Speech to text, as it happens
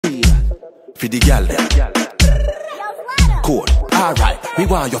for the gal them. Cool. Alright, we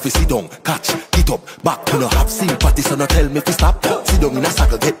want you to sit down, catch, get up, back. You no have sympathy, so no tell me to stop. Sit down in a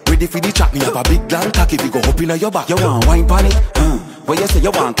circle, get ready for the chat. Me have a big long cock if you go up in your back. You want wine pon it? What you say you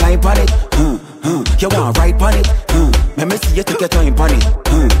want climb pon it? You want ride pon it? Let me see you take your time pon it.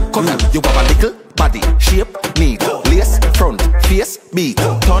 Come here, you have a little body, shape, need, lace, front, face, beat,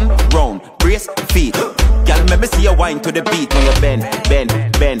 turn round, brace, feet. Girl, let me see you wine to the beat. When you bend, bend,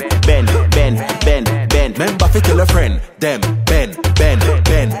 bend, bend, bend, bend, bend. Remember fi tell a friend, them bend, bend,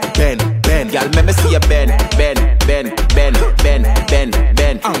 bend, bend, bend. Girl, let me see you bend, bend, bend, bend, bend, bend,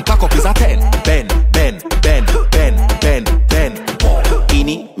 bend. And cock up is a 10. Bend, bend, bend, bend, bend, bend.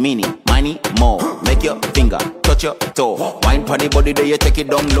 Eeny, meeny, miny, mo. Make your finger touch your toe. Wine pon the body, then you take it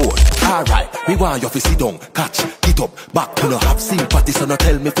down low. Alright, we want you to sit down, catch, get up, back. You no have sympathy, so no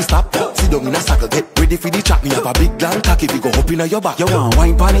tell me to stop. Sit down in a circle, get ready for the chat. Me have a big long cock if you go up in your back. You want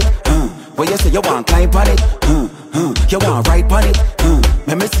wine pon it? What you say you want climb pon it? You want ride pon it?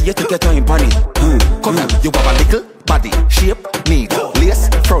 Let me see you take your time pon it. Come here, you have a little body, shape, need, lace,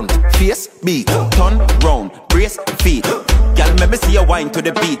 front, face, beat, turn round, brace, feet. Girl, let me see you wine to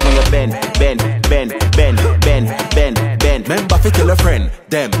the beat. When you bend, bend, bend, bend, bend, bend, bend. Remember fi tell a friend,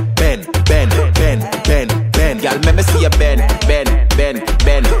 them bend, bend, bend, bend, bend. Girl, let me see you bend, bend, bend,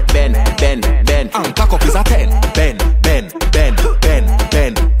 bend, bend, bend, bend. And cock up is a 10. Bend, bend, bend, bend,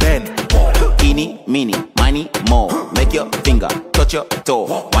 bend, bend. Eeny, meeny, miny, mo. Make your finger touch your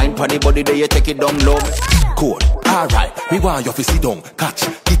toe. Wine pon the body, then you take it down low. Cool. Alright, we want you to sit down, catch,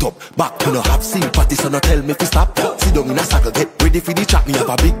 get up, back. You no have sympathy, so no tell me to stop. Sit down in a circle, get ready for the chat. Me have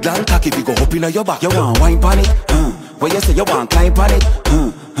a big long cock if you go up in your back. You want wine pon it? What you say you want climb pon it?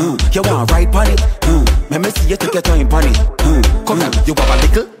 You want ride pon it? Let me see you take your time pon it. Come here, you have a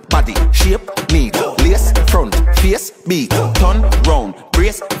little body, shape, need, lace, front, face, beat, turn round,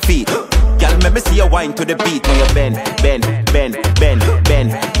 brace, feet. Girl, let me see you wine to the beat. When you bend, bend, bend, bend,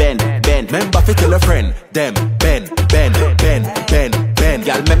 bend, bend, bend. Remember fi tell a friend, them bend, bend, bend, bend, bend.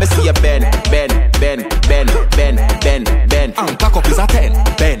 Girl, let me see you bend, bend, bend, bend, bend, bend, bend. And cock up is a 10.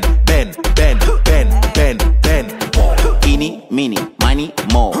 Bend, bend, bend, bend, bend, bend. Eeny, meeny, miny,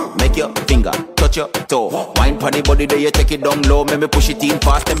 mo. Make your finger touch your toe. Wine pon the body, then you take it down low. Make me push it in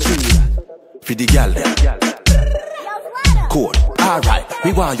fast and for the gal them. Cool. Alright,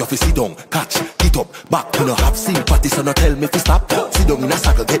 we want you to sit down, catch, get up, back. You no have sympathy, so no tell me to stop. Sit down in a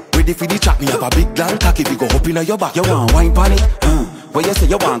circle, get ready for the chat. Me have a big long cock if you go up in your back. You want wine pon it? What you say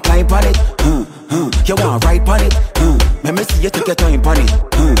you want climb pon it? You want ride pon it? Let me see you take your time pon it.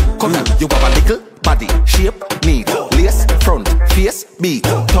 Come here, you have a little body, shape, need, lace, front, face, beat,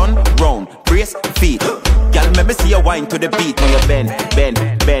 turn round, brace, feet. Girl, let me see you wine to the beat. When you bend, bend,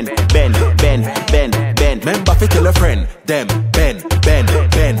 bend, bend, bend, bend, bend. Remember fi tell a friend, them bend, bend,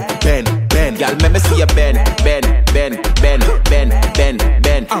 bend, bend, bend. Girl, let me see you bend, bend, bend, bend, bend, bend,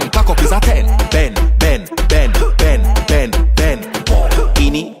 bend. And cock up is a 10. Bend, bend, bend, bend, bend, bend.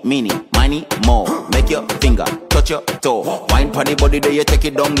 Eeny, meeny, miny, mo. Make your finger touch your toe. Wine pon the body, then you take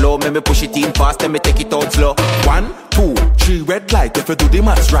it down low. Make me push it in fast, then me take it out slow. 1, 2, 3 red light. If you do the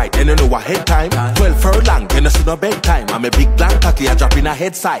maths right, then you know what head time. 12 furlong, then you see no bedtime. I'm a big long cocky, I drop in a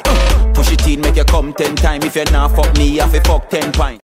head side. Push it in, make you come 10 times. If you not fuck me, you have to fuck 10 pints.